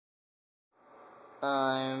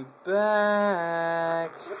I'm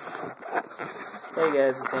back. Hey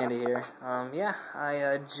guys, it's Andy here.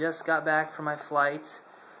 I just got back from my flight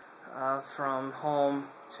from home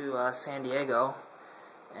to San Diego,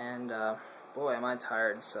 and boy, am I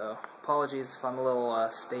tired. So apologies if I'm a little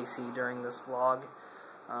spacey during this vlog,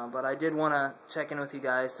 but I did want to check in with you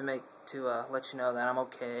guys to let you know that I'm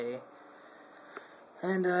okay,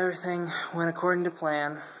 and everything went according to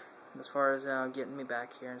plan as far as getting me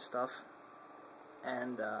back here and stuff.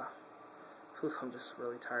 And I'm just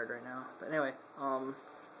really tired right now. But anyway,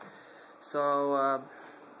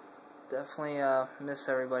 definitely miss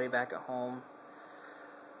everybody back at home.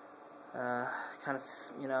 Kind of,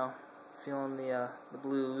 feeling the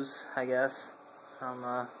blues, I guess,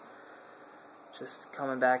 from just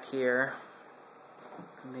coming back here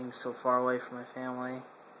and being so far away from my family.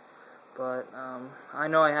 But I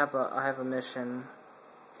know I have a mission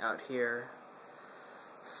out here,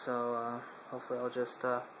 so hopefully I'll just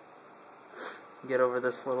get over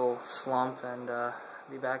this little slump and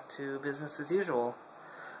be back to business as usual.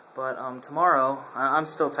 But tomorrow, I'm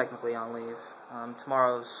still technically on leave.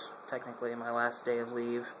 Tomorrow's technically my last day of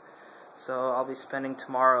leave, so I'll be spending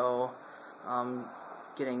tomorrow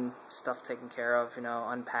getting stuff taken care of,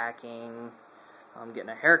 unpacking, getting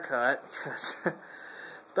a haircut, because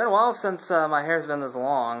it's been a while since my hair's been this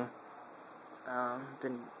long.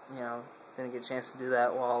 Didn't get a chance to do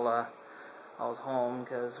that while I was home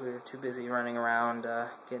because we were too busy running around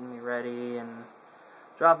getting me ready and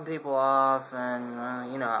dropping people off,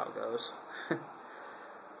 and you know how it goes.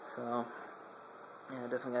 So yeah,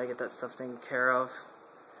 definitely gotta get that stuff taken care of.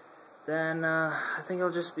 Then I think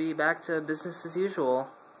I'll just be back to business as usual,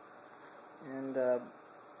 and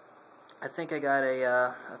I think I got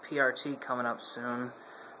a PRT coming up soon,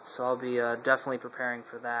 so I'll be definitely preparing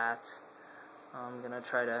for that. I'm gonna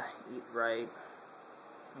try to eat right,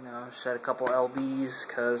 shed a couple lbs,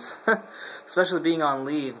 because especially being on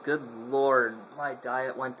leave, good lord, my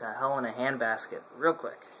diet went to hell in a handbasket real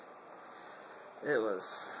quick. It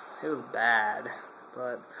was bad,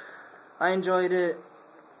 but I enjoyed it.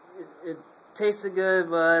 It tasted good,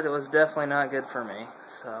 but it was definitely not good for me.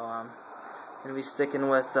 So I'm gonna be sticking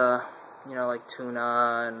with like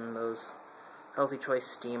tuna and those healthy choice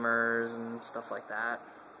steamers and stuff like that.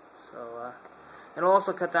 So it'll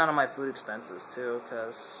also cut down on my food expenses too,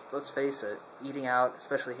 because let's face it, eating out,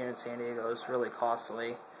 especially here in San Diego, is really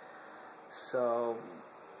costly. So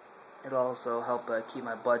it'll also help keep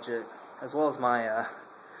my budget as well as my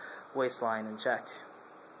waistline in check.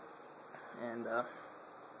 And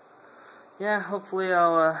yeah, hopefully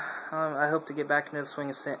I hope to get back into the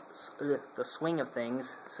swing of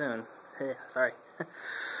things soon. Sorry.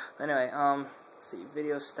 Anyway, let's see,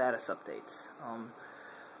 video status updates.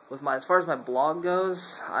 As far as my blog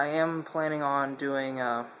goes, I am planning on doing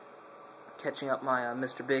catching up my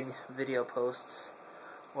Mr. Big video posts,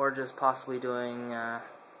 or just possibly doing I'll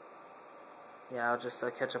just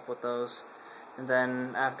catch up with those, and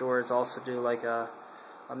then afterwards also do like a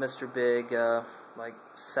Mr. Big like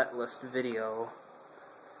set list video,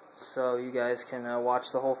 so you guys can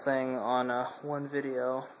watch the whole thing on one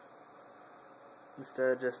video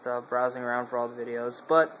instead of just browsing around for all the videos.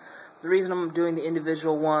 But the reason I'm doing the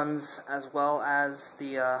individual ones as well as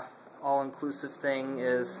the all-inclusive thing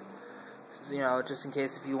is, just in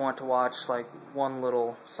case if you want to watch like one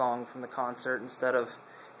little song from the concert instead of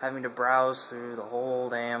having to browse through the whole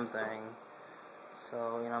damn thing.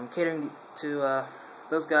 So, I'm catering to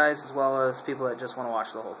those guys as well as people that just want to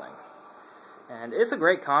watch the whole thing. And it's a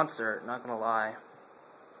great concert, not gonna lie.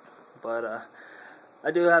 But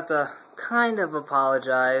I do have to kind of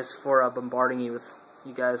apologize for bombarding you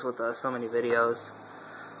guys with so many videos.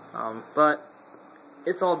 But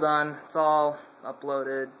it's all done. It's all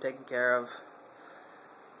uploaded, taken care of.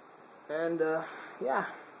 And yeah,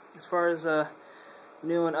 as far as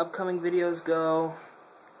new and upcoming videos go,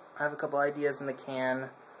 I have a couple ideas in the can.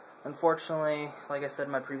 Unfortunately, like I said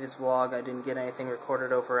in my previous vlog, I didn't get anything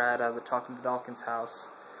recorded over at the Talking to Dawkins house.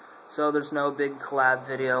 So there's no big collab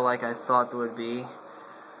video like I thought there would be.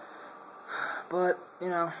 But,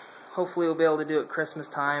 hopefully we'll be able to do it Christmas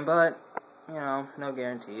time, but, no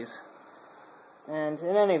guarantees. And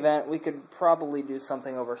in any event, we could probably do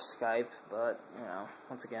something over Skype, but,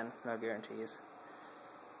 once again, no guarantees.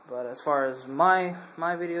 But as far as my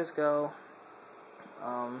videos go,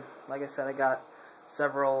 like I said, I got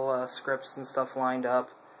several scripts and stuff lined up.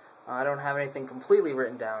 I don't have anything completely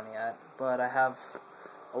written down yet, but I have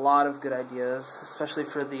a lot of good ideas, especially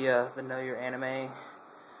for the Know Your Anime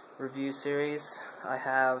review series. I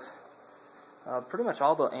have pretty much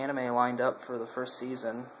all the anime lined up for the first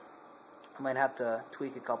season. I might have to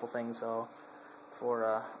tweak a couple things though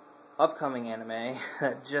for upcoming anime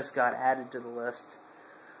that just got added to the list,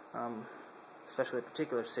 especially a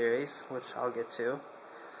particular series, which I'll get to.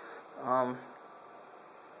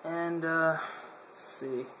 Let's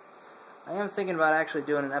see. I am thinking about actually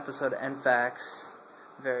doing an episode of N-FAQs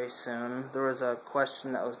very soon. There was a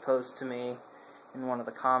question that was posed to me in one of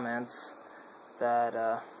the comments that,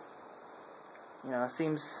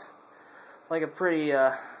 seems like a pretty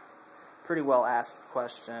well asked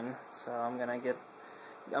question. So I'm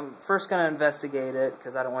first gonna investigate it,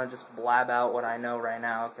 because I don't want to just blab out what I know right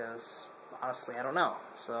now, because honestly I don't know.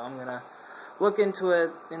 So I'm gonna look into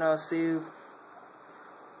it, see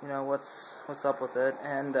what's up with it,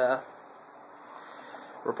 and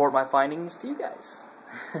report my findings to you guys.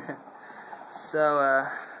 So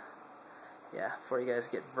yeah, before you guys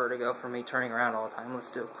get vertigo from me turning around all the time,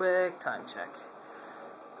 let's do a quick time check.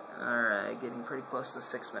 Alright, getting pretty close to the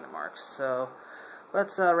 6-minute mark. So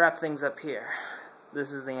let's wrap things up here.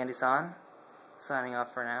 This is TheAndySan, signing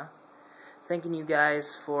off for now. Thanking you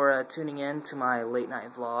guys for tuning in to my late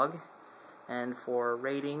night vlog, and for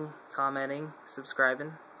rating, commenting,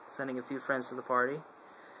 subscribing, sending a few friends to the party.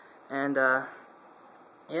 And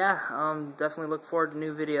definitely look forward to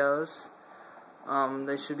new videos.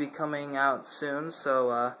 They should be coming out soon,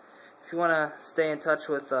 so if you want to stay in touch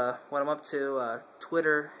with what I'm up to,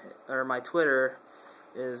 my Twitter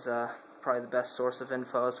is probably the best source of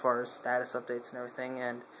info as far as status updates and everything,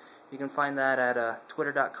 and you can find that at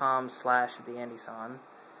twitter.com/TheAndySan.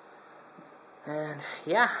 And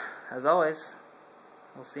yeah, as always,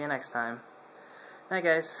 we'll see you next time. Night,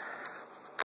 guys.